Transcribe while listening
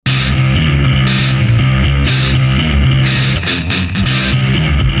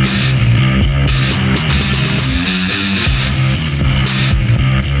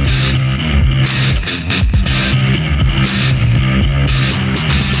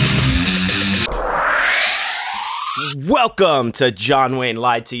Welcome to John Wayne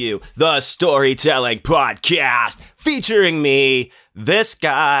Lied to You, the storytelling podcast featuring me, this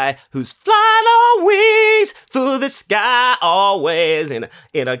guy who's flying on wings through the sky always in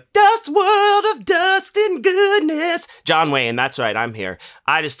a dust world of dust and goodness. John Wayne, that's right, I'm here.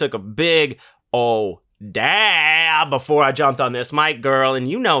 I just took a big dab before I jumped on this mic, girl, and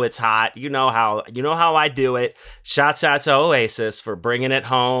you know it's hot. You know how I do it. Shouts out to Oasis for bringing it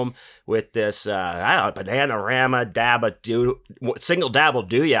home with this Bananarama single dab will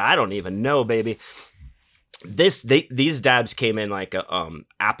do ya. I don't even know, baby. These dabs came in like a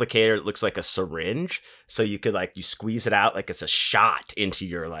applicator. It looks like a syringe, so you could you squeeze it out like it's a shot into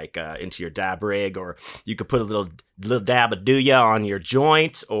your into your dab rig, or you could put a little dab of do ya on your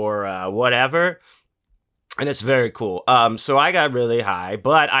joint or whatever. And it's very cool. So I got really high,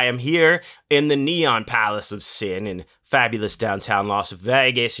 but I am here in the Neon Palace of Sin in fabulous downtown Las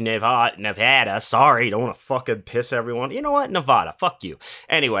Vegas, Nevada. Sorry, don't want to fucking piss everyone. You know what? Nevada, fuck you.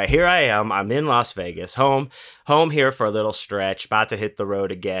 Anyway, here I am. I'm in Las Vegas, home here for a little stretch. About to hit the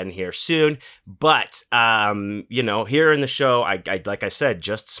road again here soon. But, here in the show, I like I said,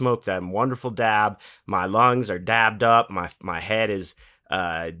 just smoked that wonderful dab. My lungs are dabbed up. My head is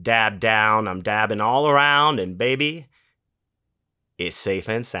dab down. I'm dabbing all around, and baby, it's safe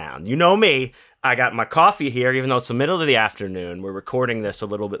and sound. You know me. I got my coffee here, even though it's the middle of the afternoon. We're recording this a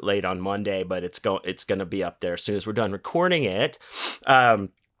little bit late on Monday, but it's gonna be up there as soon as we're done recording it. But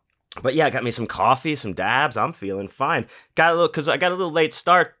yeah, I got me some coffee, some dabs. I'm feeling fine. I got a little late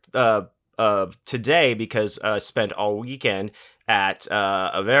start today because I spent all weekend at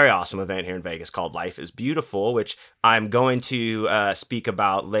a very awesome event here in Vegas called Life is Beautiful, which I'm going to speak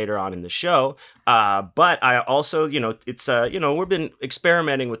about later on in the show. But I also, we've been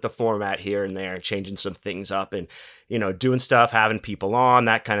experimenting with the format here and there, changing some things up and, doing stuff, having people on,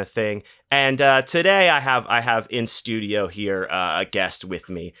 that kind of thing. And today I have in studio here a guest with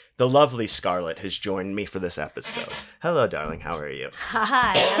me. The lovely Scarlett has joined me for this episode. Hello, darling. How are you?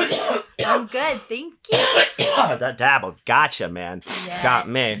 Hi. I'm good. Thank you. That dabble gotcha, man. Yeah. Got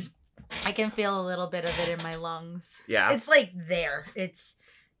me. I can feel a little bit of it in my lungs. Yeah. It's like there. It's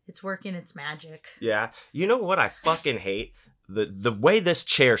working its magic. Yeah. You know what I fucking hate? The way this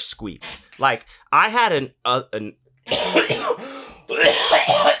chair squeaks. Like, I had an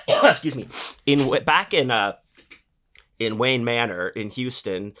excuse me. Back in Wayne Manor in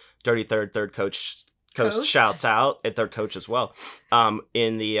Houston, 33rd Third Coast shouts out at Third Coast as well.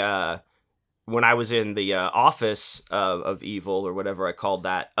 When I was in the office of evil or whatever I called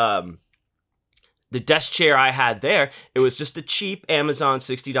that, the desk chair I had there, it was just a cheap Amazon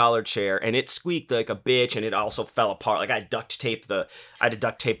 $60 chair, and it squeaked like a bitch, and it also fell apart. Like I had to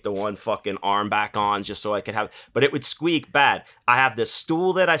duct tape the one fucking arm back on just so I could have, but it would squeak bad. I have this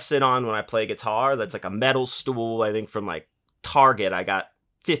stool that I sit on when I play guitar. That's like a metal stool, I think from like Target. I got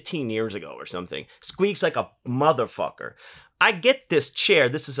 15 years ago or something. Squeaks like a motherfucker. I get this chair.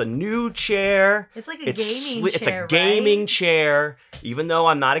 This is a new chair. It's like a gaming chair, It's a gaming right? chair, even though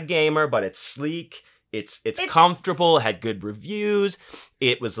I'm not a gamer, but it's sleek. It's comfortable. It had good reviews.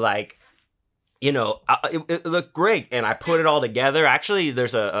 It was like, it looked great. And I put it all together. Actually,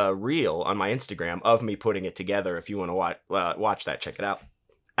 there's a reel on my Instagram of me putting it together. If you want to watch that, check it out.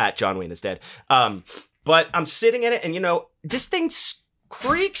 At John Wayne is Dead. But I'm sitting in it, and this thing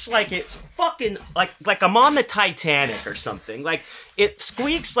creaks like it's fucking like I'm on the Titanic or something. Like it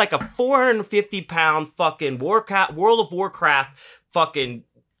squeaks like a 450-pound fucking World of Warcraft fucking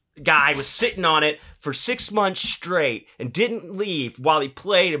guy was sitting on it for 6 months straight and didn't leave while he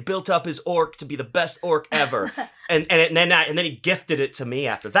played and built up his orc to be the best orc ever. and then he gifted it to me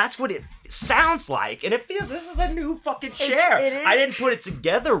after. That's what it sounds like, and it feels. This is a new fucking chair. I didn't put it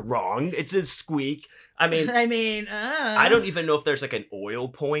together wrong. It's a squeak. I don't even know if there's like an oil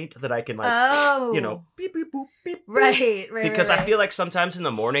point that I can beep, beep, boop, beep. Right. Because I feel like sometimes in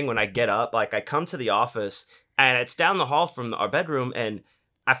the morning when I get up, like I come to the office and it's down the hall from our bedroom, and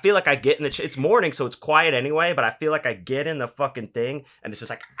I feel like I get in it's morning, so it's quiet anyway, but I feel like I get in the fucking thing and it's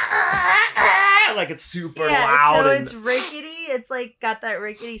just like it's super loud. So it's rickety. It's like got that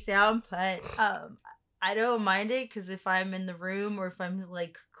rickety sound, but I don't mind it because if I'm in the room or if I'm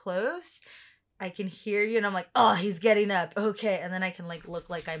like close, I can hear you, and I'm like, oh, he's getting up. Okay. And then I can like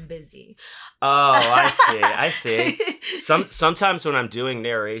look like I'm busy. Oh, I see. Sometimes when I'm doing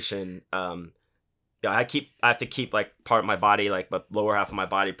narration, I have to keep like part of my body, like my lower half of my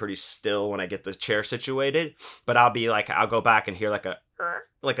body pretty still when I get the chair situated, but I'll go back and hear like a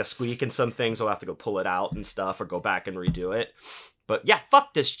squeak and some things. I'll have to go pull it out and stuff or go back and redo it. But yeah,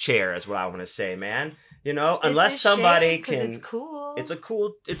 fuck this chair is what I want to say, man. Unless somebody can. It's cool. It's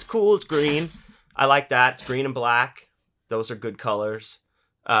cool. It's green. I like that. It's green and black. Those are good colors.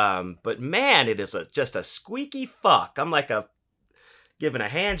 But man, it is just a squeaky fuck. I'm like giving a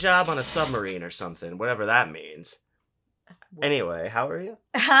hand job on a submarine or something, whatever that means. Anyway, how are you?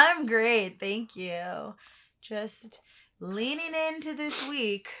 I'm great, thank you. Just leaning into this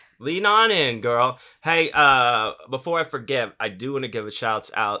week. Lean on in, girl. Hey, before I forget, I do want to give a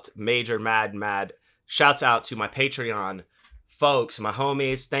shouts out, major mad shouts out to my Patreon folks, my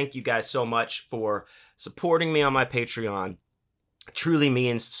homies. Thank you guys so much for supporting me on my Patreon. It truly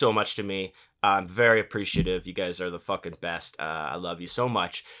means so much to me. I'm very appreciative. You guys are the fucking best. I love you so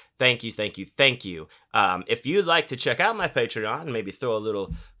much. Thank you. If you'd like to check out my Patreon and maybe throw a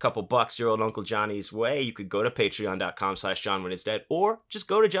little couple bucks your old Uncle Johnny's way, you could go to patreon.com/JohnWayneIsDead, or just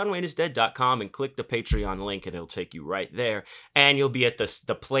go to JohnWayneIsDead.com and click the Patreon link and it'll take you right there. And you'll be at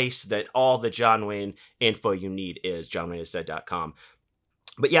the place that all the John Wayne info you need is, JohnWayneIsDead.com.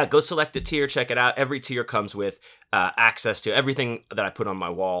 But yeah, go select a tier, check it out. Every tier comes with access to everything that I put on my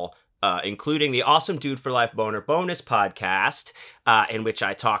wall, including the Awesome Dude for Life Boner bonus podcast, in which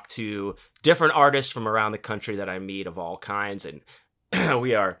I talk to different artists from around the country that I meet of all kinds. And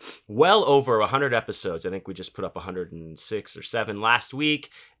we are well over 100 episodes. I think we just put up 106 or 7 last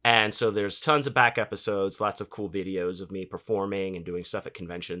week. And so there's tons of back episodes, lots of cool videos of me performing and doing stuff at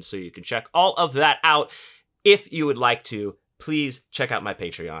conventions. So you can check all of that out if you would like to. Please check out my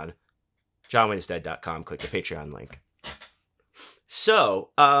Patreon, JohnWayneIsDead.com. Click the Patreon link. So,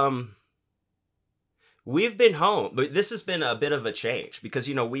 we've been home, but this has been a bit of a change because,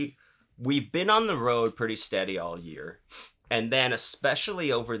 you know, we've been on the road pretty steady all year. And then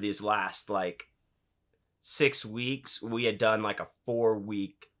especially over these last, 6 weeks, we had done, a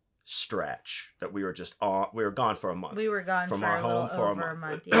 4-week stretch that we were just on. We were gone for a month. We were gone from for our a home little for over a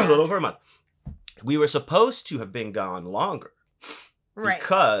month. Yeah. A little over a month. We were supposed to have been gone longer. Right.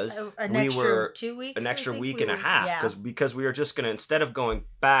 Because we were 2 weeks, an extra week we and a half. Yeah. Because we were just gonna, instead of going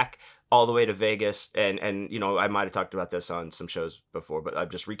back all the way to Vegas, and you know, I might have talked about this on some shows before, but I'm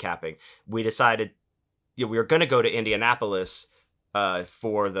just recapping. We decided, we were gonna go to Indianapolis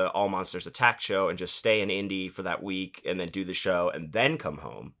for the All Monsters Attack show and just stay in Indy for that week and then do the show and then come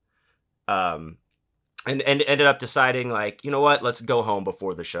home. And ended up deciding, you know what, let's go home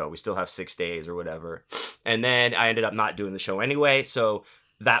before the show. We still have 6 days or whatever. And then I ended up not doing the show anyway. So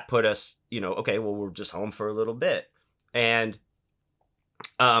that put us, okay, well, we're just home for a little bit. And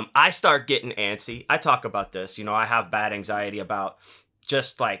I start getting antsy. I talk about this. I have bad anxiety about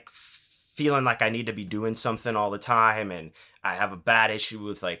just feeling like I need to be doing something all the time. And I have a bad issue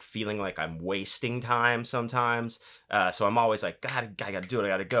with feeling like I'm wasting time sometimes. So I'm always I gotta do it. I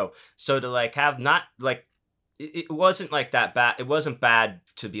gotta go. So to have not it wasn't that bad. It wasn't bad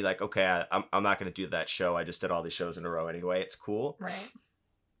to be okay, I'm not going to do that show. I just did all these shows in a row anyway. It's cool. Right.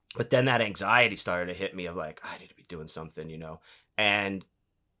 But then that anxiety started to hit me of I need to be doing something, and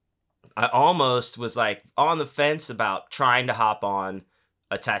I almost was on the fence about trying to hop on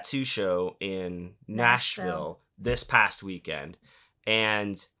a tattoo show in Nashville this past weekend.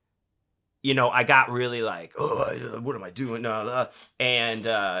 And, I got really oh, what am I doing? And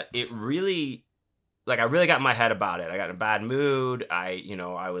it really, I really got in my head about it. I got in a bad mood.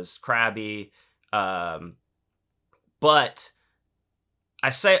 I was crabby. But I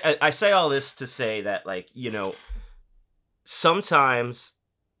say all this to say that, sometimes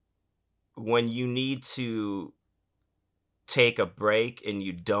when you need to take a break and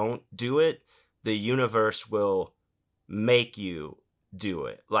you don't do it, the universe will make you do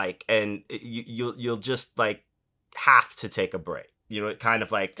it. And you'll just have to take a break. It kind of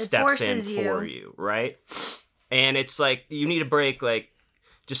steps in for you, right? And it's you need a break,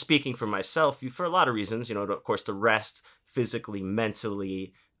 just speaking for myself, for a lot of reasons, of course, to rest physically,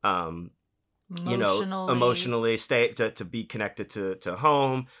 mentally, emotionally, stay to be connected to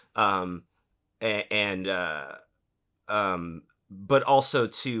home, but also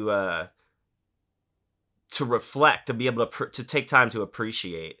to reflect, to be able to take time to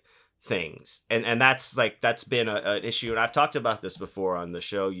appreciate things, and that's been an issue. And I've talked about this before on the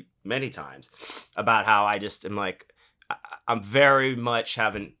show many times about how I just am I'm very much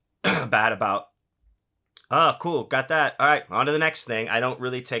having bad about, oh, cool, got that, all right, on to the next thing. I don't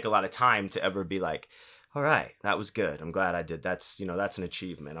really take a lot of time to ever be all right, that was good, I'm glad I did, that's that's an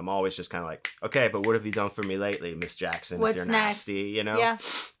achievement. I'm always just kind of okay, but what have you done for me lately, Miss Jackson? What's if you're next? Nasty, Yeah.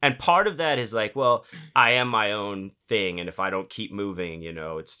 And part of that is well, I am my own thing, and if I don't keep moving,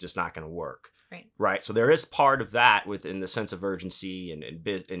 it's just not going to work. Right. So there is part of that within the sense of urgency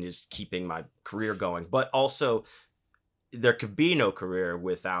and just keeping my career going, but also there could be no career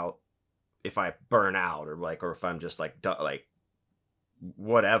without, if I burn out or if I'm just done,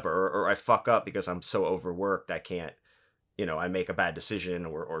 whatever, or I fuck up because I'm so overworked I can't I make a bad decision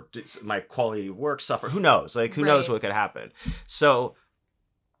or my quality of work suffer. Who knows? Like, who knows what could happen? So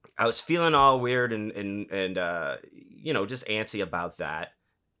I was feeling all weird and just antsy about that.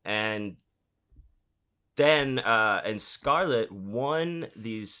 And then, and Scarlett won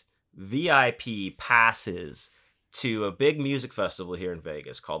these VIP passes to a big music festival here in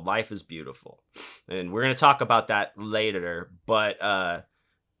Vegas called Life is Beautiful. And we're going to talk about that later, but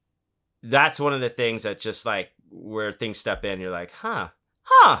that's one of the things that just like where things step in, you're like, huh.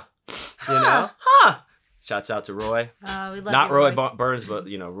 Shouts out to Roy. We love Not you, Roy Burns, but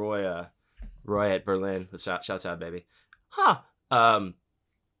Roy at Berlin. Shouts out, baby.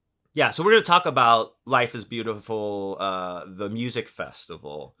 Yeah, so we're going to talk about Life is Beautiful, the music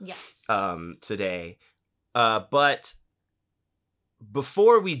festival. Yes. Today. But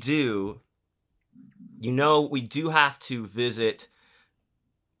before we do, we do have to visit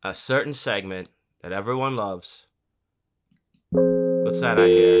a certain segment that everyone loves. What's that I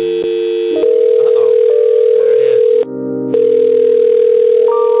hear? Uh-oh. There it is.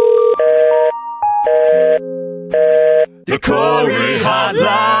 The Corey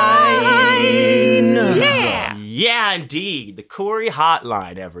Hotline! Yeah! Yeah, indeed. The Corey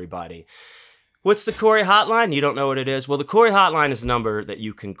Hotline, everybody. What's the Corey Hotline? You don't know what it is? Well, the Corey Hotline is a number that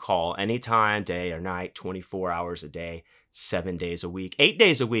you can call anytime, day or night, 24 hours a day, 7 days a week, 8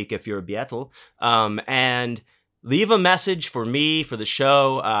 days a week if you're a Beatle, and leave a message for me, for the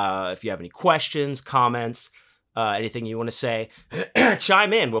show. If you have any questions, comments, anything you want to say,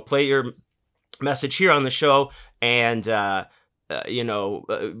 chime in. We'll play your message here on the show and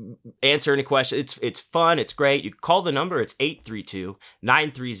answer any questions. It's fun. It's great. You call the number. It's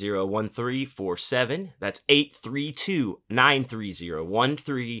 832-930-1347. That's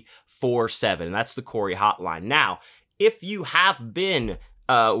 832-930-1347. That's the Corey Hotline. Now, if you have been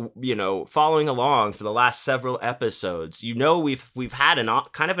following along for the last several episodes, we've had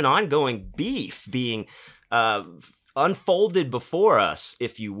kind of an ongoing beef being unfolded before us,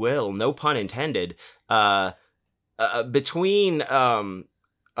 if you will, no pun intended, between a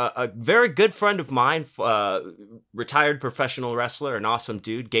very good friend of mine, retired professional wrestler, an awesome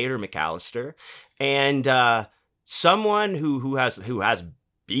dude, Gator McAllister, and someone who has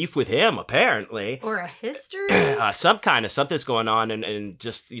beef with him, apparently, or a history, something's going on, and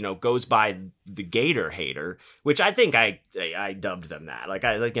just goes by the Gator Hater, which I think I dubbed them that. Like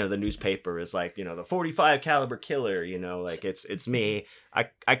the newspaper is like the 45 caliber killer. Like it's me.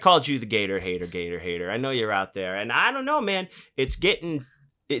 I called you the Gator Hater. I know you're out there, and I don't know, man. It's getting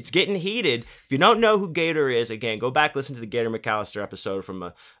heated. If you don't know who Gator is, again, go back, listen to the Gator McAllister episode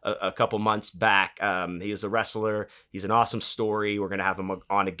from a couple months back. He was a wrestler. He's an awesome story. We're going to have him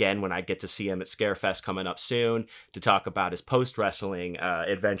on again when I get to see him at Scarefest coming up soon to talk about his post-wrestling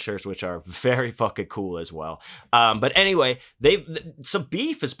adventures, which are very fucking cool as well. But anyway, some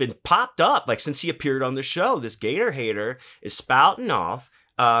beef has been popped up like since he appeared on the show. This Gator Hater is spouting off,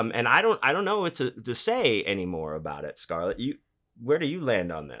 and I don't know what to say anymore about it, Scarlett. Where do you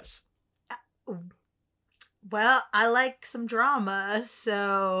land on this? Well, I like some drama,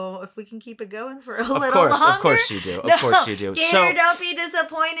 so if we can keep it going for a little longer. Of course you do. Of course you do. Gator, don't be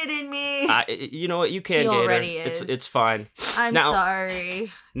disappointed in me. You know what? You can, Gator. Already is. It's fine. I'm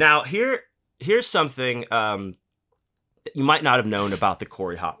sorry. Now, here's something that you might not have known about the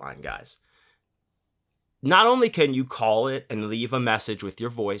Corey Hotline, guys. Not only can you call it and leave a message with your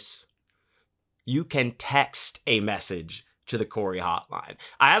voice, you can text a message to the Corey Hotline.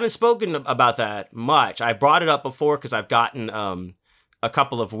 I haven't spoken about that much. I brought it up before because I've gotten a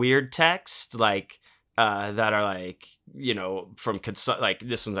couple of weird texts that are like, from like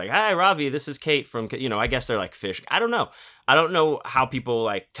this one's like, "Hi Ravi, this is Kate from," I guess they're like fish. I don't know how people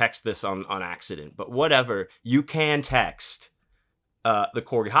like text this on accident, but whatever. You can text the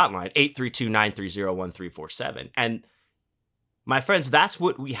Corey Hotline 832-930-1347. And my friends, that's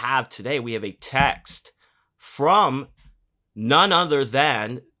what we have today. We have a text from none other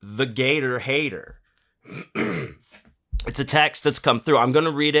than the Gator Hater. It's a text that's come through. I'm going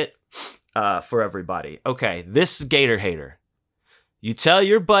to read it for everybody. Okay, this is Gator Hater. You tell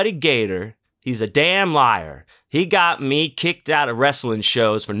your buddy Gator he's a damn liar. He got me kicked out of wrestling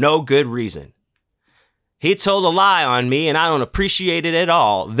shows for no good reason. He told a lie on me and I don't appreciate it at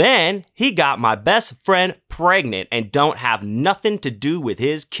all. Then he got my best friend pregnant and don't have nothing to do with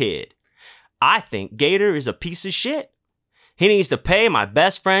his kid. I think Gator is a piece of shit. He needs to pay my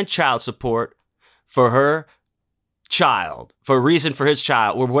best friend child support for her child, for a reason for his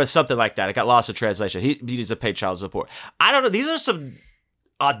child, or something like that. I got lost in translation. He needs to pay child support. I don't know. These are some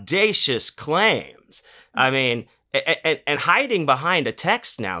audacious claims. I mean, and hiding behind a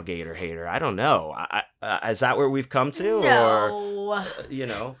text now, Gator Hater. I don't know. Is that where we've come to? No.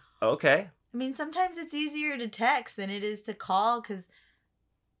 Or, okay. I mean, sometimes it's easier to text than it is to call because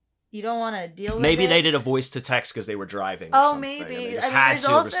you don't want to deal with Maybe it. they did a voice to text because they were driving. Oh, something, maybe. and they I just mean, had there's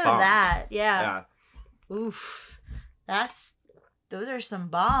to also respond. that. Yeah. Yeah. Oof. Those are some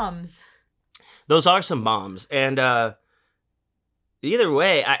bombs. Those are some bombs. And either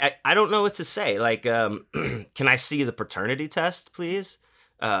way, I don't know what to say. Like, can I see the paternity test, please?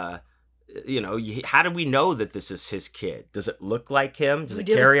 How do we know that this is his kid? Does it look like him? Does it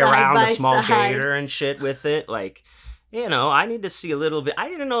carry around a small gator and shit with it? Like, I need to see a little bit. I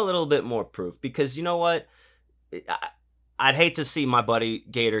need to know a little bit more proof because you know what? I'd hate to see my buddy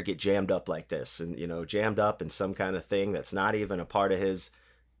Gator get jammed up like this and, jammed up in some kind of thing that's not even a part of his,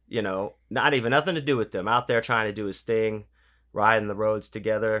 not even nothing to do with them. Out there trying to do his thing, riding the roads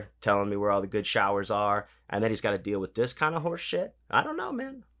together, telling me where all the good showers are. And then he's got to deal with this kind of horse shit. I don't know,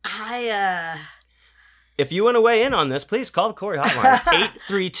 man. If you want to weigh in on this, please call the Corey hotline.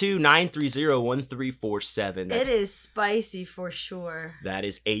 832-930-1347. It is spicy for sure. That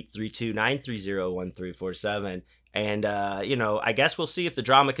is 832-930-1347. And, I guess we'll see if the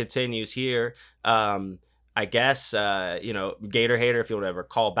drama continues here. I guess, Gator Hater, if you want to ever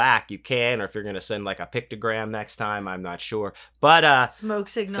call back, you can. Or if you're going to send like a pictogram next time, I'm not sure. But smoke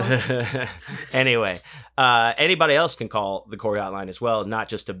signals. Anyway, anybody else can call the Corey hotline as well, not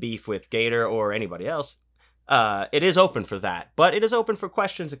just to beef with Gator or anybody else. It is open for that, but it is open for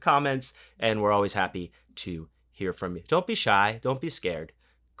questions and comments, and we're always happy to hear from you. Don't be shy. Don't be scared.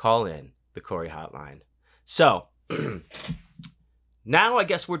 Call in the Corey hotline. So, now I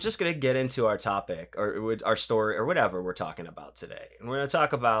guess we're just going to get into our topic or our story or whatever we're talking about today. And we're going to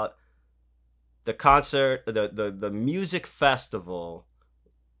talk about the concert, the music festival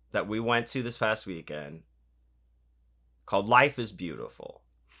that we went to this past weekend called Life is Beautiful.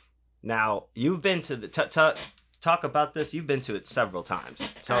 Now, you've been to the talk about this. You've been to it several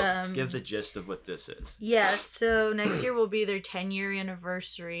times. Give the gist of what this is. Yeah, so next year will be their 10-year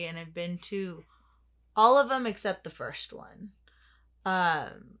anniversary, and I've been to all of them except the first one.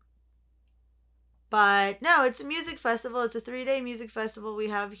 But no, it's a music festival. It's a 3-day music festival we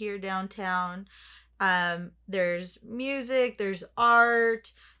have here downtown. There's music, there's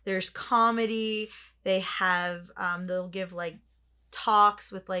art, there's comedy. They have, they'll give like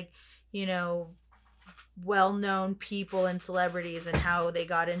talks with like, well-known people and celebrities and how they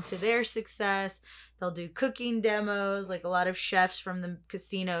got into their success. They'll do cooking demos, like a lot of chefs from the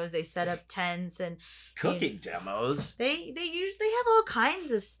casinos. They set up tents and cooking demos. They usually have all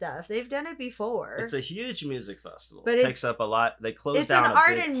kinds of stuff. They've done it before. It's a huge music festival. But it takes up a lot. They closed down a big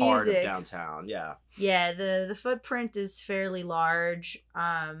part of downtown. Yeah. Yeah, the footprint is fairly large.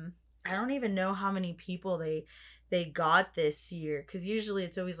 I don't even know how many people they got this year, because usually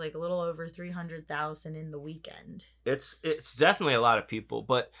it's always like a little over 300,000 in the weekend. It's definitely a lot of people,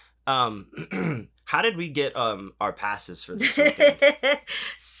 but how did we get our passes for this weekend?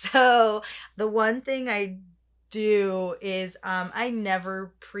 So the one thing I do is I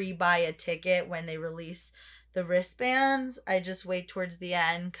never pre-buy a ticket when they release the wristbands. I just wait towards the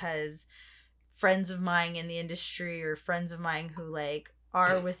end because friends of mine in the industry or friends of mine who like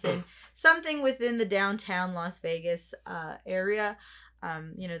are within the downtown Las Vegas area,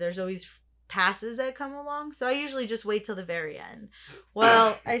 there's always passes that come along, so I usually just wait till the very end.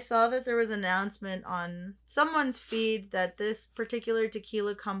 Well, I saw that there was an announcement on someone's feed that this particular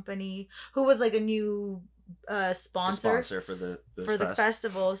tequila company, who was like a new sponsor for the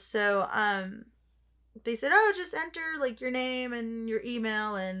festival, so they said, oh, just enter like your name and your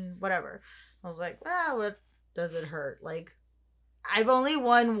email and whatever. I was like, well, what does it hurt? Like, I've only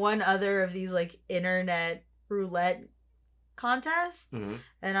won one other of these like internet roulette contests,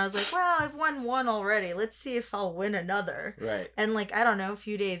 and I was like, well, I've won one already. Let's see if I'll win another. Right. And like, I don't know, a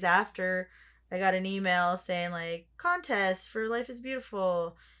few days after, I got an email saying like, contest for Life is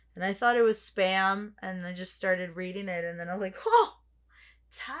Beautiful, and I thought it was spam, and I just started reading it, and then I was like, oh,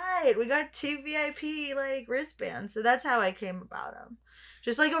 tight, we got 2 VIP like wristbands. So that's how I came about them.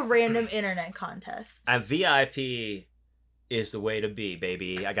 Just like a random internet contest. And VIP is the way to be,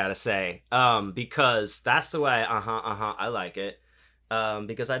 baby, I gotta say. Because that's the way, I like it.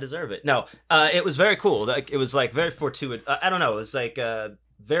 Because I deserve it. No, it was very cool. Like, it was like very fortuitous. I don't know, it was like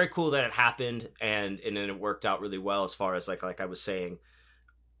very cool that it happened, and then it worked out really well as far as like I was saying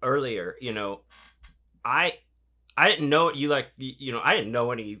earlier, I didn't know I didn't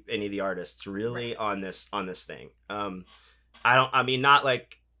know any of the artists really on this thing. Not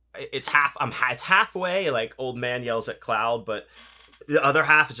like it's halfway, like Old Man Yells at Cloud, but the other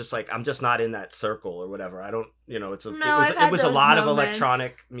half is just like I'm just not in that circle or whatever. I don't, it was a lot of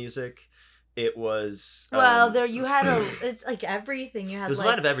electronic music, it was well, there you had it's like everything. You had there was like, a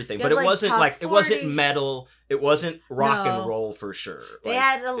lot of everything, you but had, it like, wasn't top like it 40. wasn't metal. It wasn't rock No. and roll for sure. They Like,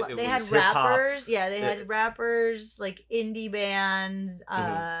 had it they had was hip-hop. rappers. Yeah, they had It- rappers like indie bands,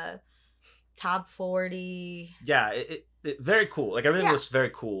 Mm-hmm. top 40. Yeah, it very cool. Like everything Yeah. was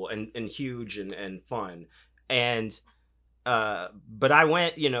very cool and huge and fun. And but I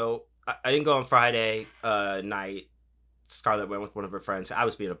went, I didn't go on Friday night. Scarlett went with one of her friends. I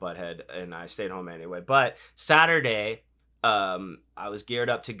was being a butthead and I stayed home anyway. But Saturday, I was geared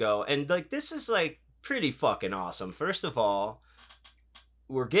up to go, and like this is like pretty fucking awesome. First of all,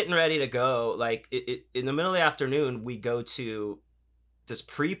 we're getting ready to go. Like in the middle of the afternoon, we go to this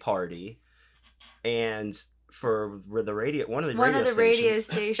pre-party, and for one of the radio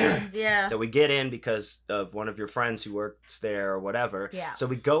stations, yeah. that we get in because of one of your friends who works there or whatever. Yeah. So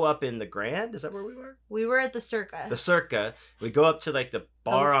we go up in the Grand. Is that where we were? We were at the Circa, The Circa. We go up to like the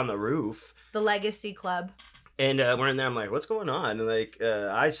bar on the roof, the Legacy Club. and we're in there. I'm like, what's going on? And like,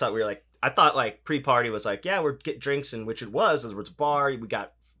 I thought like pre-party was like, yeah, we're getting drinks, and which it was. There was a bar. We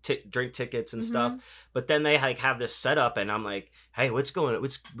got drink tickets and stuff. But then they like have this setup, and I'm like, hey, what's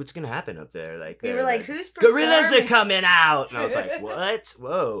gonna happen up there? Like We were like, who's performing? Gorillas are coming out, and I was like, what?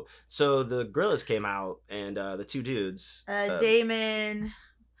 Whoa! So the Gorillas came out, and the two dudes, Damon,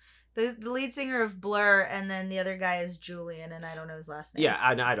 the lead singer of Blur, and then the other guy is Julian, and I don't know his last name. yeah,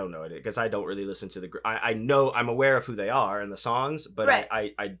 I don't know it because I don't really listen to the. I know I'm aware of who they are and the songs, but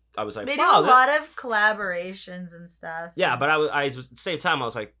Right. I was like, They do wow, a lot of collaborations and stuff. yeah, but I was at the same time I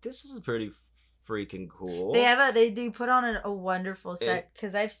was like, this is pretty freaking cool. They do put on a wonderful set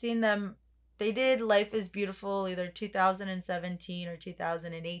because I've seen them. They did Life is Beautiful either 2017 or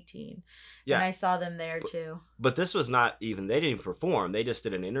 2018. Yeah. And I saw them there too. But this was not even. They didn't even perform. They just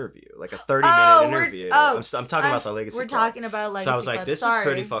did an interview, like a 30-minute interview. I'm talking about the Legacy. We're Club. talking about Legacy. So I was like, Club. this Sorry. is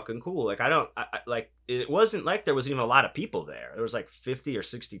pretty fucking cool. Like I like it wasn't like there was even a lot of people there. There was like 50 or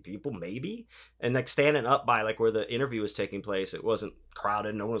 60 people maybe, and like standing up by like where the interview was taking place. It wasn't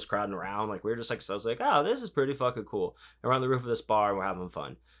crowded. No one was crowding around. Like we were just like, so I was like, oh, this is pretty fucking cool. And we're on the roof of this bar and we're having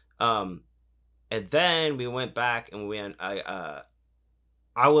fun. And then we went back and we went.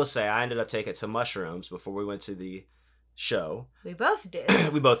 I will say I ended up taking some mushrooms before we went to the show. We both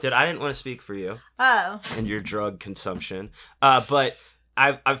did. We both did. I didn't want to speak for you. Oh. And your drug consumption. But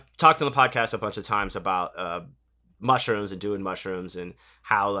I've talked on the podcast a bunch of times about mushrooms and doing mushrooms and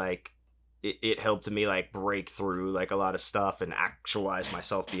how like it helped me like break through like a lot of stuff and actualize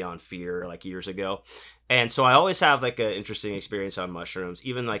myself beyond fear like years ago. And so I always have like an interesting experience on mushrooms,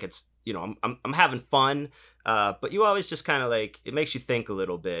 even like it's, I'm having fun, but you always just kind of like, it makes you think a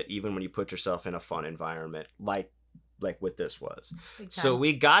little bit, even when you put yourself in a fun environment, like what this was. So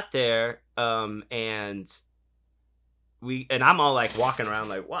we got there, and I'm all like walking around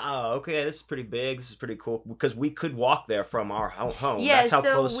like, wow, okay, this is pretty big, this is pretty cool, because we could walk there from our home. Yeah, that's how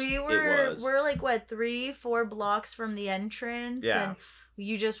so close we're it was. like what 3-4 blocks from the entrance, Yeah. and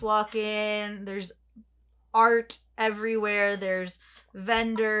you just walk in. There's art everywhere. There's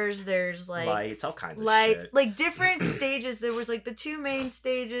vendors. There's like lights, all kinds of lights, shit. like different stages. There was like the two main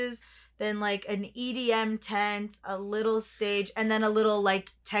stages, then like an EDM tent, a little stage, and then a little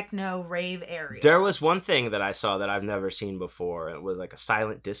like techno rave area. There was one thing that I saw that I've never seen before. It was like a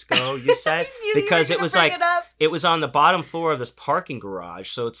silent disco, you said? I knew Because you it were was gonna like, bring it up. it was on the bottom floor of this parking garage.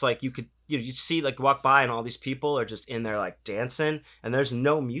 So it's like you could, you see like walk by and all these people are just in there like dancing and there's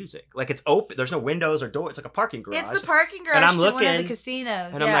no music. Like it's open. There's no windows or doors. It's like a parking garage. It's the parking garage And I'm to one of the looking,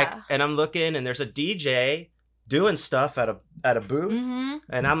 casinos. And I'm like, and I'm looking and there's a DJ doing stuff at a booth. Mm-hmm.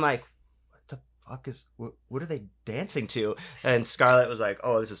 And I'm like, what are they dancing to? And Scarlett was like,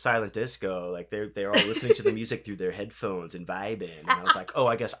 oh, this is silent disco. Like they're all listening to the music through their headphones and vibing. And I was like, oh,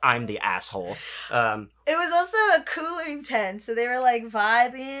 I guess I'm the asshole. It was also a cooling tent, so they were like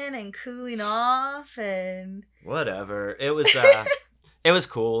vibing and cooling off and whatever. It was it was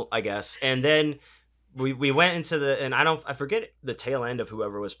cool, I guess. And then we went into and I forget the tail end of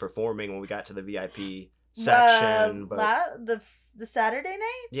whoever was performing when we got to the VIP section. But the Saturday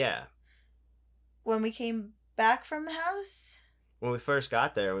night yeah. when we came back from the house. When we first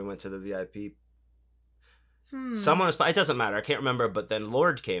got there, we went to the VIP. Someone was. It doesn't matter. I can't remember. But then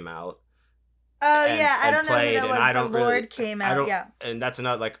Lorde came out. Oh and, yeah, I and don't know played, who that was, but Lorde came out. Yeah, and that's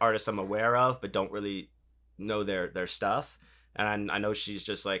another like artist I'm aware of, but don't really know their stuff. And I know she's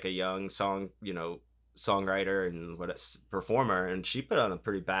just like a young songwriter and performer, and she put on a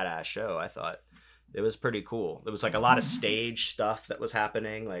pretty badass show. I thought. It was pretty cool. There was like a lot of stage stuff that was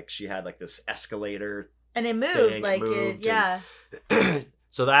happening. Like she had like this escalator. And it moved, yeah.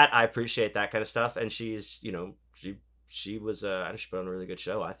 So that I appreciate that kind of stuff. And she's, she she was she put on a really good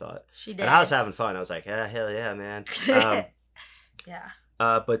show, I thought. She did. And I was having fun. I was like, hell yeah, man. Yeah.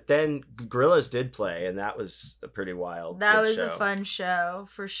 But then Gorillaz did play, and that was a pretty wild. That was show. a fun show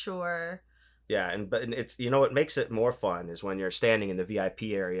for sure. Yeah, and it's what makes it more fun is when you're standing in the VIP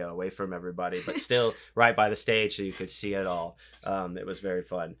area away from everybody, but still right by the stage so you could see it all. It was very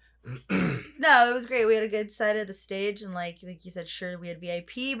fun. No, it was great. We had a good side of the stage, and like you said, sure we had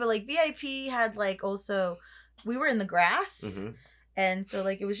VIP, but like VIP had like also we were in the grass. Mm-hmm. And so,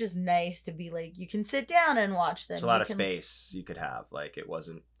 like, it was just nice to be, like, you can sit down and watch them. It's a lot of space you could have. Like, it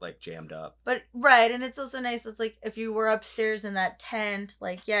wasn't, like, jammed up. But, right, and it's also nice. It's like, if you were upstairs in that tent,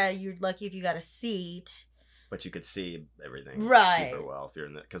 like, yeah, you're lucky if you got a seat. But you could see everything super well if you're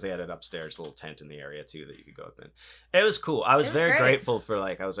in the... Because they had an upstairs little tent in the area, too, that you could go up in. It was cool. I was very grateful for,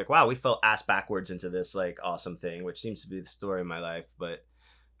 like... I was like, wow, we fell ass backwards into this, like, awesome thing, which seems to be the story of my life. But,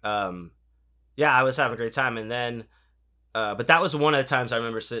 yeah, I was having a great time. And then... but that was one of the times I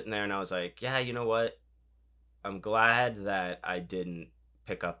remember sitting there and I was like, yeah, you know what? I'm glad that I didn't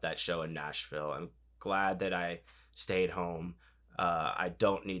pick up that show in Nashville. I'm glad that I stayed home. I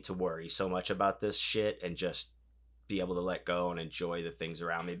don't need to worry so much about this shit and just be able to let go and enjoy the things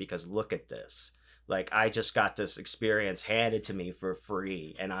around me because look at this. Like, I just got this experience handed to me for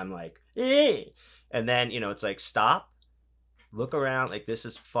free and I'm like, eh. And then, it's like, stop. Look around, like, this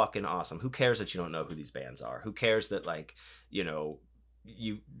is fucking awesome. Who cares that you don't know who these bands are? Who cares that, like,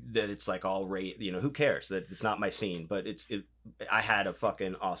 that it's, like, all who cares that it's not my scene? But I had a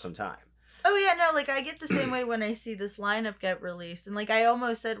fucking awesome time. Oh, yeah, no, like, I get the same way when I see this lineup get released. And, like, I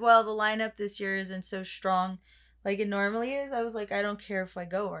almost said, well, the lineup this year isn't so strong like it normally is. I was like, I don't care if I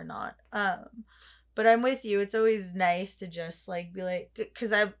go or not. But I'm with you. It's always nice to just, like, be like,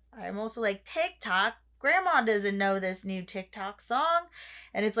 because I'm also, like, TikTok. Grandma doesn't know this new TikTok song.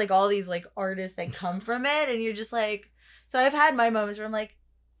 And it's like all these like artists that come from it. And you're just like, so I've had my moments where I'm like,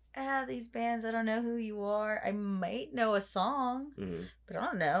 these bands, I don't know who you are. I might know a song, but I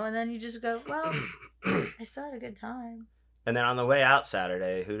don't know. And then you just go, well, I still had a good time. And then on the way out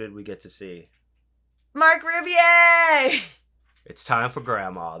Saturday, who did we get to see? Marc Rebier! It's time for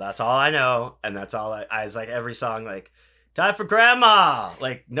Grandma. That's all I know. And that's all I was like, every song, like, time for Grandma!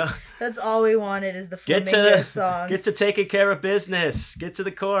 Like, no. That's all we wanted is the Flamingo song. Get to taking care of business. Get to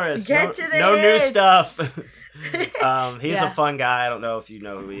the chorus. Get to the No hits. new stuff. He's a fun guy. I don't know if you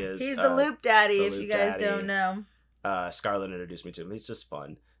know who he is. He's the Loop Daddy, if you guys don't know. Scarlett introduced me to him. He's just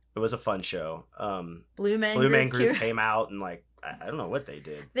fun. It was a fun show. Blue Man Group came out and, like, I don't know what they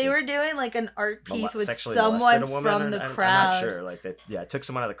did. They were doing, like, an art piece with someone from the crowd. I'm not sure. Like, I took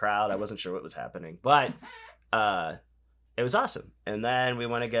someone out of the crowd. I wasn't sure what was happening. But, it was awesome. And then we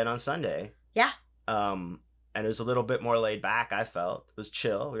went again on Sunday. Yeah. And it was a little bit more laid back, I felt. It was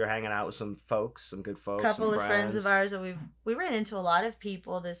chill. We were hanging out with some folks, some good folks. Couple of friends of ours that we ran into a lot of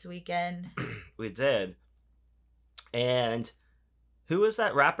people this weekend. We did. And who was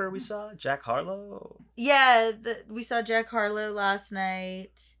that rapper we saw? Jack Harlow? Yeah, we saw Jack Harlow last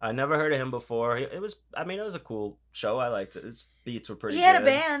night. I never heard of him before. It was a cool show. I liked it. His beats were pretty good. He had a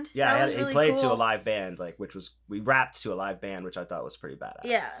band. Yeah, he played cool. to a live band, we rapped to a live band, which I thought was pretty badass.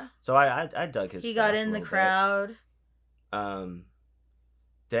 Yeah. So I dug his He stuff got in the crowd.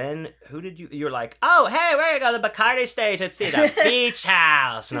 Then who did you were like, oh, hey, we're gonna go to the Bacardi stage and see the Beach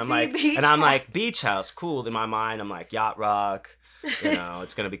House. And I'm like, Beach House, cool. In my mind, I'm like, yacht rock.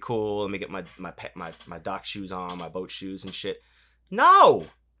 It's gonna be cool. Let me get my dock shoes on, my boat shoes and shit. No,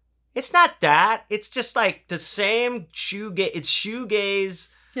 it's not that. It's just like the same shoegaze. It's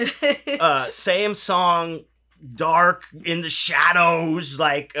shoegaze. Same song, dark in the shadows,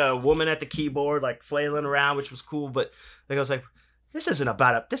 like a woman at the keyboard, like flailing around, which was cool. But like I was like, this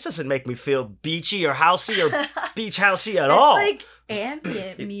doesn't make me feel beachy or housey or beach housey at all. It's like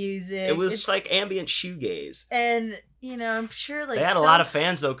ambient music. It was like ambient shoegaze. And, I'm sure like... They had a lot of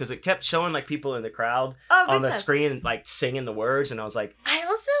fans, though, because it kept showing like people in the crowd on the screen like singing the words. And I was like... I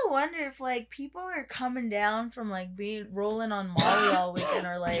also wonder if like people are coming down from like rolling on Molly all weekend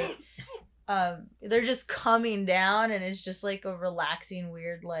or like... they're just coming down and it's just like a relaxing,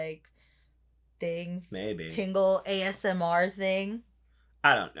 weird like... thing, maybe tingle ASMR thing.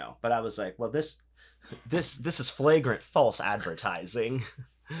 I don't know, but I was like, well, this is flagrant false advertising.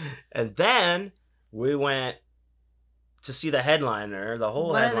 And then we went to see the headliner, the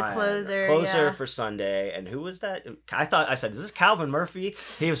whole closer for Sunday. And who was that? I said, is this Calvin Murphy?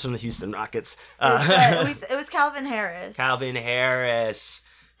 He was from the Houston Rockets. It was Calvin Harris. Calvin Harris,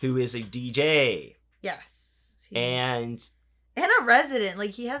 who is a DJ. Yes, and a resident. Like,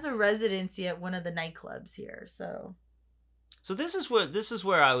 he has a residency at one of the nightclubs here, so this is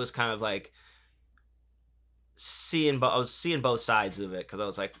where I was kind of like I was seeing both sides of it because I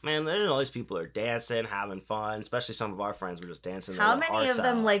was like, man, all these people are dancing, having fun. Especially some of our friends were just dancing. How many of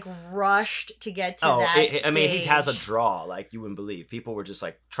them like rushed to get to that stage? I mean, he has a draw like you wouldn't believe. People were just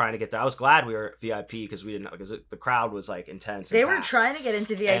like trying to get there. I was glad we were VIP because we didn't, because the crowd was like intense. They were trying to get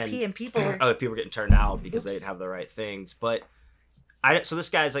into VIP and people were people were getting turned out because they didn't have the right things. But so this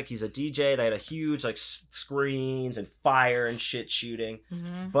guy's like, he's a DJ. They had a huge like screens and fire and shit shooting.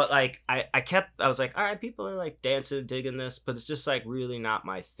 Mm-hmm. But like I was like, all right, people are like dancing, digging this, but it's just like really not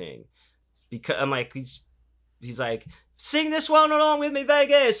my thing. Because I'm like, he's like, sing this one along with me,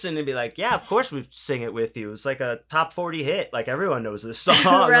 Vegas, and he'd be like, yeah, of course we sing it with you. It's like a top 40 hit. Like everyone knows this song.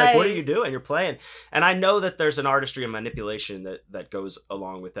 Right. Like, what are you doing? You're playing. And I know that there's an artistry and manipulation that goes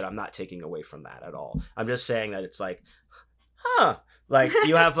along with it. I'm not taking away from that at all. I'm just saying that it's like, huh. Like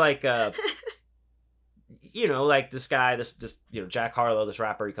you have like like this guy, this Jack Harlow, this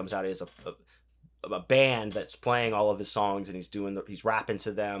rapper, he comes out, he has a band that's playing all of his songs and he's rapping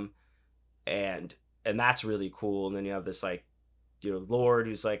to them, and that's really cool. And then you have this like Lord,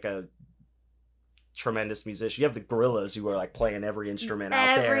 who's like a tremendous musician. You have the Gorillaz, who are like playing every instrument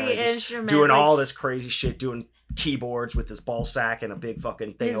out there, doing like, all this crazy shit, doing keyboards with this ball sack and a big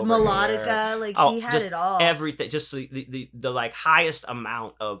fucking thing. His over melodica, here. He had it all. Everything, just the like highest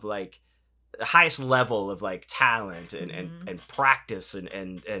amount of like the highest level of like talent and practice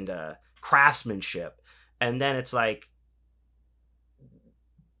and craftsmanship. And then it's like,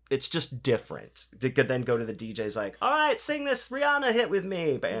 it's just different. They could then go to the DJ's like, all right, sing this Rihanna hit with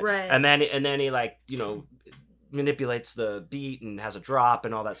me, right? And then he like manipulates the beat and has a drop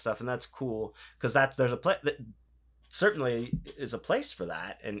and all that stuff, and that's cool because there's a place that certainly is a place for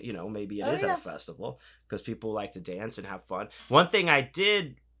that, and maybe it is at a festival because people like to dance and have fun. One thing I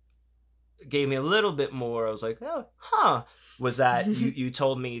did gave me a little bit more. I was like, was that you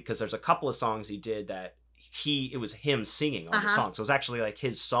told me, because there's a couple of songs he did that it was him singing on the song, so it was actually like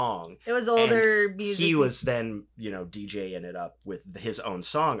his song. It was older music. He was then DJing it up with his own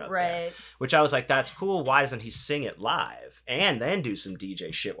song up right there, which I was like, that's cool. Why doesn't he sing it live and then do some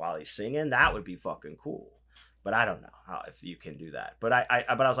DJ shit while he's singing? That would be fucking cool. But I don't know if you can do that. But I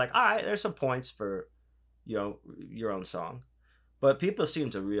was like, all right, there's some points for your own song, but people seem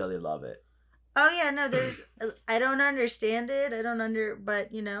to really love it. Oh yeah, no, I don't understand it. But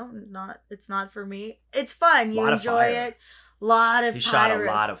it's not for me. It's fun. You enjoy it. He shot a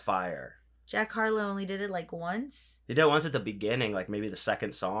lot of fire. Jack Harlow only did it like once. He did it once at the beginning, like maybe the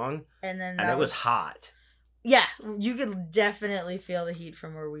second song. And it was hot. Yeah, you could definitely feel the heat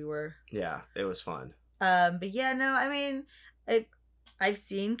from where we were. Yeah, it was fun. But yeah, no, I mean, I've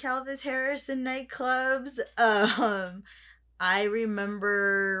seen Calvin Harris in nightclubs. I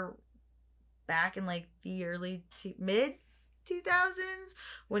remember back in like the early mid 2000s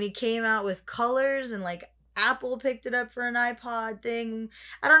when he came out with Colors, and like Apple picked it up for an iPod thing.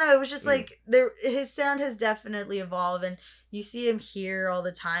 I don't know, it was just like his sound has definitely evolved, and you see him here all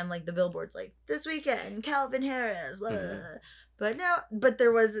the time, like the billboards like this weekend Calvin Harris blah. But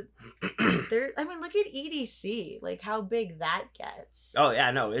there was I mean, look at EDC, like how big that gets. Oh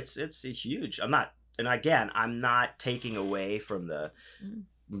yeah, no, it's huge. I'm not taking away from the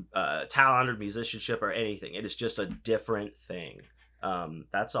talent or musicianship or anything. It is just a different thing.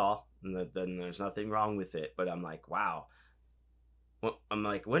 That's all. And then there's nothing wrong with it. But I'm like, wow. Well, I'm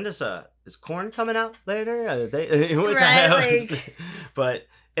like, when is Korn coming out later? Right, but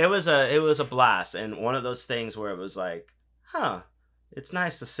it was a blast, and one of those things where it was like, it's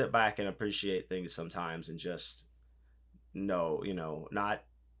nice to sit back and appreciate things sometimes and just not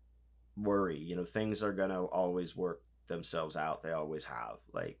worry. Things are gonna always work themselves out. They always have.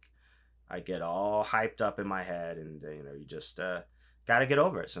 Like, I get all hyped up in my head, and you just gotta get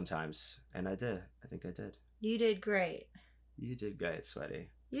over it sometimes. And I did. I think I did. You did great. You did great, Sweaty.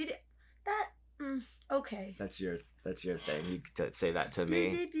 You did that. Okay. That's your thing. You could say that to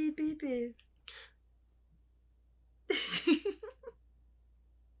me. Beep, beep, beep, beep.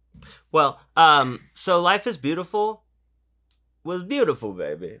 Well, so Life is Beautiful was beautiful,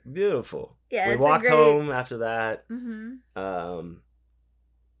 baby. Beautiful. Yeah, we walked home after that. Mm-hmm.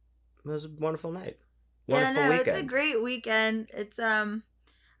 It was a wonderful night. Wonderful weekend. It's a great weekend. It's I don't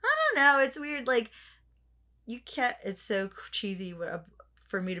know. It's weird. Like it's so cheesy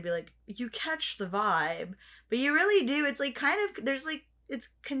for me to be like, you catch the vibe, but you really do. It's like kind of there's like it's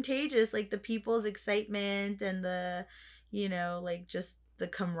contagious. Like the people's excitement and the like just the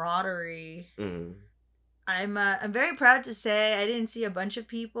camaraderie. Mm-hmm. I'm very proud to say I didn't see a bunch of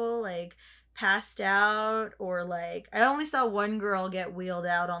people like passed out, or like I only saw one girl get wheeled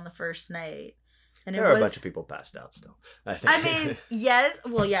out on the first night. And there it were was, a bunch of people passed out still, I think. I mean, yes.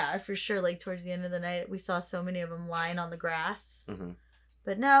 Well, yeah, for sure. Like, towards the end of the night, we saw so many of them lying on the grass. Mm-hmm.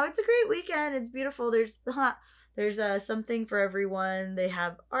 But no, it's a great weekend. It's beautiful. There's something for everyone. They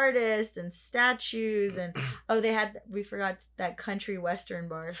have artists and statues, and we forgot that country western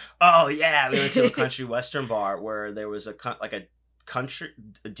bar. Oh yeah, we went to a country western bar where there was a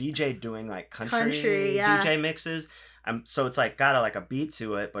DJ doing like country yeah. DJ mixes. So it's like got a beat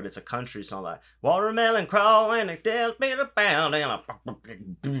to it, but it's a country song like watermelon crawling and they'll be a pound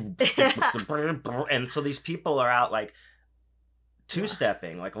and so these people are out like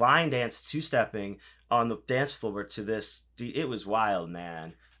two-stepping, like line dance two-stepping on the dance floor to this. It was wild,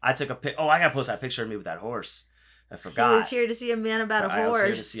 man. I took a I gotta post that picture of me with that horse. I forgot. He was here to see a man about a horse. I was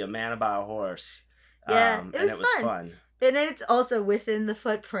here to see a man about a horse. Yeah, it was fun. And it's also within the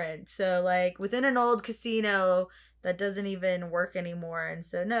footprint. So, like, within an old casino that doesn't even work anymore. And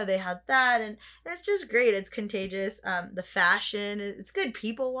so, no, they had that. And it's just great. It's contagious. The fashion, it's good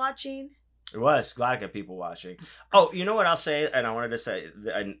people watching. It was. Glad I got people watching. Oh, you know what I'll say? And I wanted to say,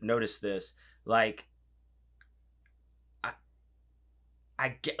 I noticed this. Like,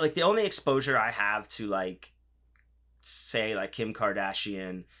 I get, like, the only exposure I have to, like, say, like, Kim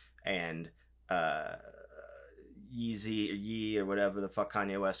Kardashian and Yee or whatever the fuck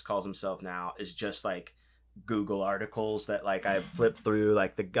Kanye West calls himself now is just, like, Google articles that, like, I flip through,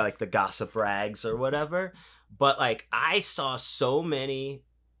 like the gossip rags or whatever. But, like, I saw so many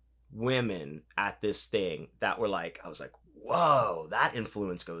women at this thing that were like, I was like, whoa, that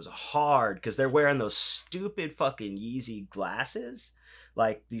influence goes hard, because they're wearing those stupid fucking Yeezy glasses,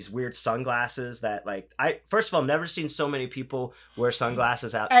 like these weird sunglasses that, like, I first of all never seen so many people wear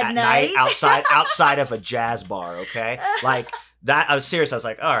sunglasses out at night outside of a jazz bar. Okay, like that. I was serious. I was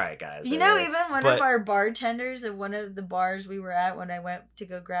like, all right, guys. You know, even one of our bartenders at one of the bars we were at when I went to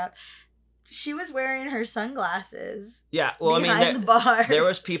go grab, she was wearing her sunglasses. Yeah, well, behind I mean, the bar. There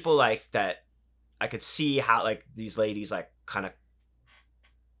was people like that. I could see how, like, these ladies, like, kind of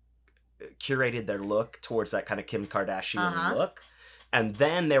curated their look towards that kind of Kim Kardashian look, and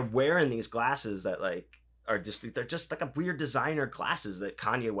then they're wearing these glasses that, like, they're just like a weird designer glasses that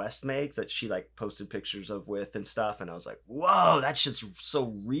Kanye West makes that she, like, posted pictures of with and stuff, and I was like, whoa, that shit's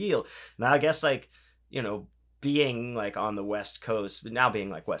so real. Now I guess, like, you know, being, like, on the West Coast, but now being,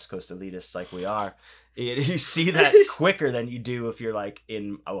 like, West Coast elitists like we are, you see that quicker than you do if you're, like,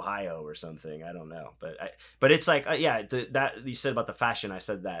 in Ohio or something. I don't know, but it's like, yeah, that you said about the fashion. I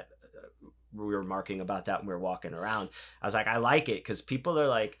said that we were marking about that when we were walking around. I was like, I like it because people are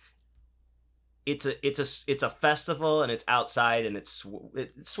like, it's a festival and it's outside and it's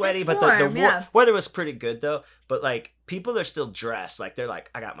sweaty, it's but warm, the weather was pretty good though. But, like, people are still dressed, like, they're like,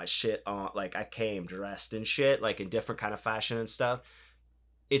 I got my shit on, like, I came dressed and shit, like, in different kind of fashion and stuff.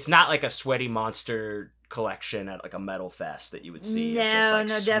 It's not like a sweaty monster collection at, like, a metal fest that you would see. No,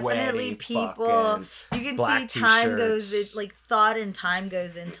 just, like, no, definitely people. You can see time goes, like, thought and time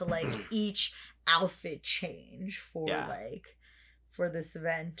goes into, like, each outfit change for like for this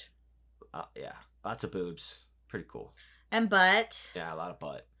event. Yeah, lots of boobs, pretty cool. And butt. Yeah, a lot of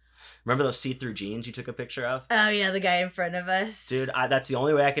butt. Remember those see-through jeans you took a picture of? Oh yeah, the guy in front of us. Dude, that's the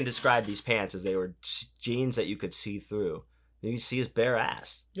only way I can describe these pants, is they were jeans that you could see through. You could see his bare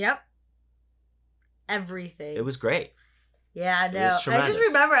ass. Yep. Everything. It was great. Yeah, no. I just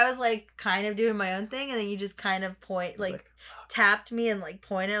remember I was, like, kind of doing my own thing, and then you just kind of tapped me and, like,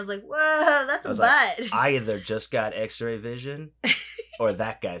 pointed. I was like, whoa, that's a butt. Like, I either just got x-ray vision or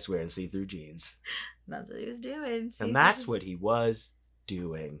that guy's wearing see-through jeans. That's what he was doing. And that's what he was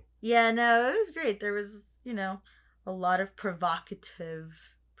doing. Yeah, no, it was great. There was, you know, a lot of provocateur.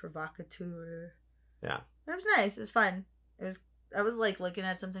 Yeah. It was nice. It was fun. I was, like, looking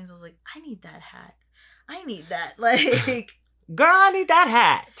at some things. I was like, I need that hat. I need that. Like, girl, I need that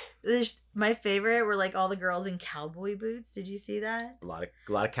hat. My favorite were, like, all the girls in cowboy boots. Did you see that? A lot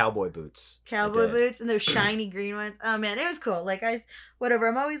of cowboy boots. Cowboy boots and those shiny green ones. Oh man, it was cool. Like, whatever.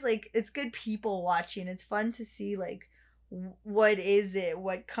 I'm always like, it's good people watching. It's fun to see, like, what is it?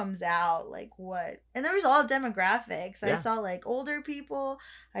 What comes out? Like, what? And there was all demographics. Yeah. I saw, like, older people.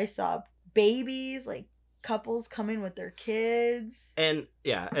 I saw babies, like, couples coming with their kids, and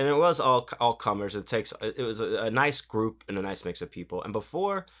it was all comers. It was a nice group and a nice mix of people. And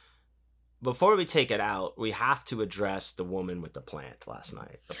before we take it out, we have to address the woman with the plant last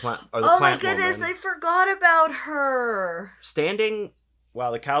night. Oh my goodness, woman. I forgot about her. Standing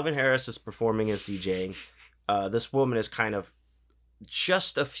while the Calvin Harris is performing as DJing, this woman is kind of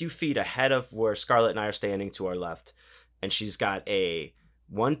just a few feet ahead of where Scarlett and I are standing to our left, and she's got a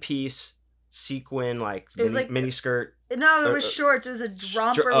one-piece sequin, like, mini skirt. No, it was shorts. It was a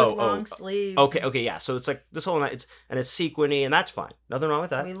romper with long sleeves. Okay, yeah. So it's like this whole night, it's sequiny, and that's fine. Nothing wrong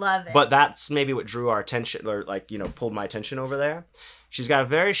with that. We love it. But that's maybe what drew our attention, or like, pulled my attention over there. She's got a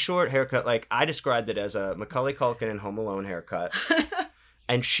very short haircut. Like, I described it as a Macaulay Culkin in Home Alone haircut.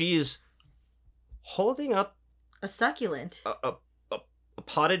 And she's holding up a succulent. A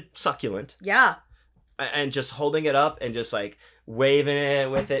potted succulent. Yeah. And just holding it up and just like waving it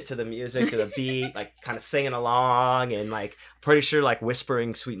with it to the music, to the beat, like kind of singing along, and like pretty sure like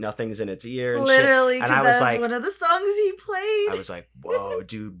whispering sweet nothings in its ear. And literally, shit. And I was like, one of the songs he played. I was like, whoa,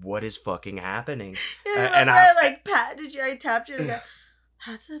 dude, what is fucking happening? And I tapped you and go,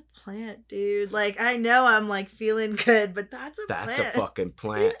 that's a plant, dude. Like, I know I'm like feeling good, but that's a plant. That's a fucking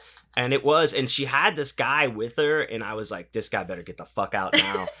plant. And it was, and she had this guy with her, and I was like, this guy better get the fuck out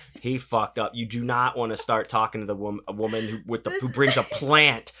now. He fucked up. You do not want to start talking to a woman who brings a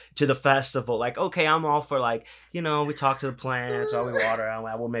plant to the festival. Like, okay, I'm all for like, we talk to the plants, or we water them.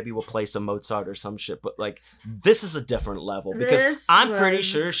 Well, maybe we'll play some Mozart or some shit. But like, this is a different level, because I'm pretty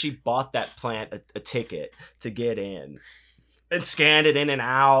sure she bought that plant a ticket to get in. And scanned it in and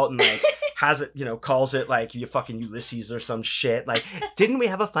out, and like has it, calls it like you fucking Ulysses or some shit. Like, didn't we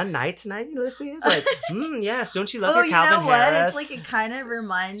have a fun night tonight, Ulysses? Like, yes, don't you love your Calvin Harris? You know what? It's like, it kind of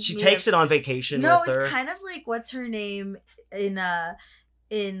reminds me. She takes it on vacation with her. No, it's kind of like, what's her name in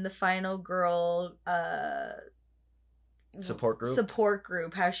the Final Girl support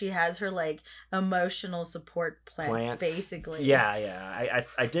group, how she has her like emotional support plant. Basically. Yeah.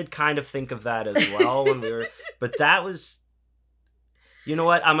 I did kind of think of that as well when we were, but that was. You know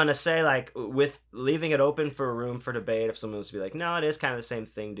what? I'm going to say, like, with leaving it open for a room for debate, if someone was to be like, no, it is kind of the same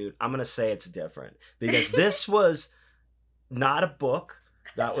thing, dude, I'm going to say it's different. Because this was not a book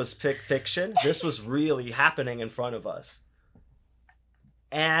that was fiction. This was really happening in front of us.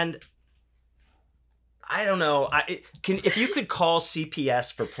 And I don't know. If you could call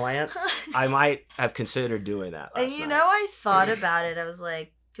CPS for plants, I might have considered doing that last night. I thought about it. I was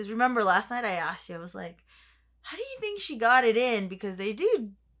like, because remember last night I asked you, I was like, how do you think she got it in? Because they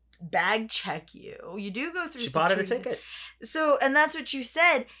do bag check you. You do go through. She bought it a ticket. So, and that's what you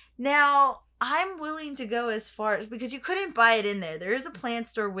said. Now, I'm willing to go as far as, because you couldn't buy it in there. There is a plant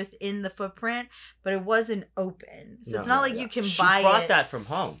store within the footprint, but it wasn't open. So it's not like you can buy it. She brought that from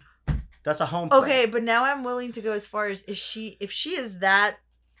home. That's a home plant. Okay, but now I'm willing to go as far as, if she is that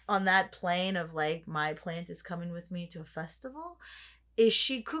on that plane of like, my plant is coming with me to a festival. Is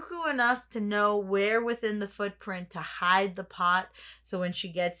she cuckoo enough to know where within the footprint to hide the pot so when she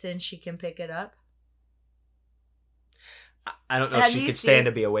gets in, she can pick it up? I don't know if she could stand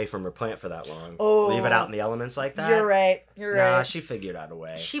to be away from her plant for that long. Oh, leave it out in the elements like that. You're right. Nah, she figured out a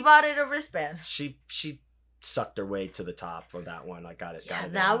way. She bought it a wristband. She sucked her way to the top for that one. I got it. Yeah,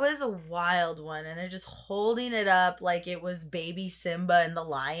 that was a wild one. And they're just holding it up like it was baby Simba and the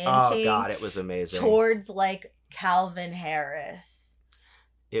Lion King. Oh, God, it was amazing. Towards like Calvin Harris.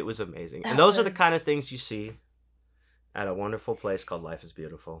 It was amazing. And those are the kind of things you see at a wonderful place called Life is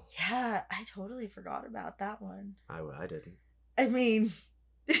Beautiful. Yeah, I totally forgot about that one. I didn't. I mean,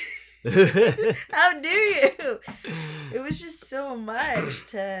 how do you? It was just so much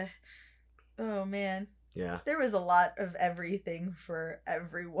to... Oh, man. Yeah. There was a lot of everything for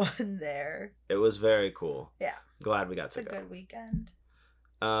everyone there. It was very cool. Yeah. Glad we got to go. It's a good weekend.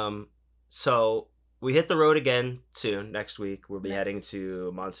 So... We hit the road again soon. Next week, we'll be heading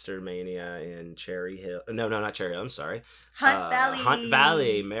to Monster Mania in Cherry Hill. No, not Cherry Hill. I'm sorry. Hunt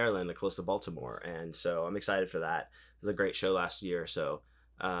Valley, Maryland, close to Baltimore. And so I'm excited for that. It was a great show last year. So,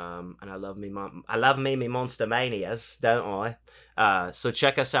 and I love me Monster Manias, don't I? So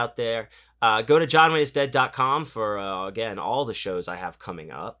check us out there. Go to johnwayneisdead.com for, again, all the shows I have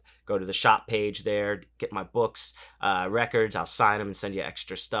coming up. Go to the shop page there, get my books, records. I'll sign them and send you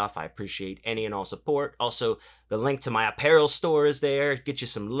extra stuff. I appreciate any and all support. Also, the link to my apparel store is there. Get you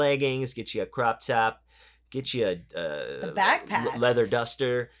some leggings, get you a crop top, get you a backpack, leather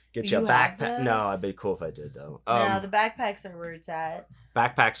duster, get you a backpack. No, it'd be cool if I did, though. No, the backpacks are where it's at.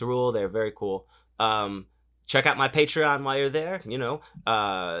 Backpacks rule. They're very cool. Check out my Patreon while you're there,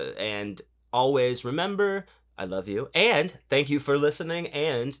 and always remember, I love you. And thank you for listening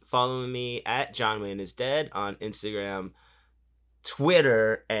and following me at John Wayne is Dead on Instagram,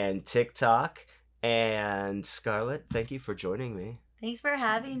 Twitter, and TikTok. And Scarlett, thank you for joining me. Thanks for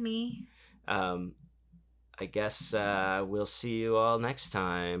having me. I guess we'll see you all next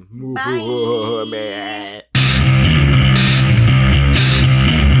time. Bye.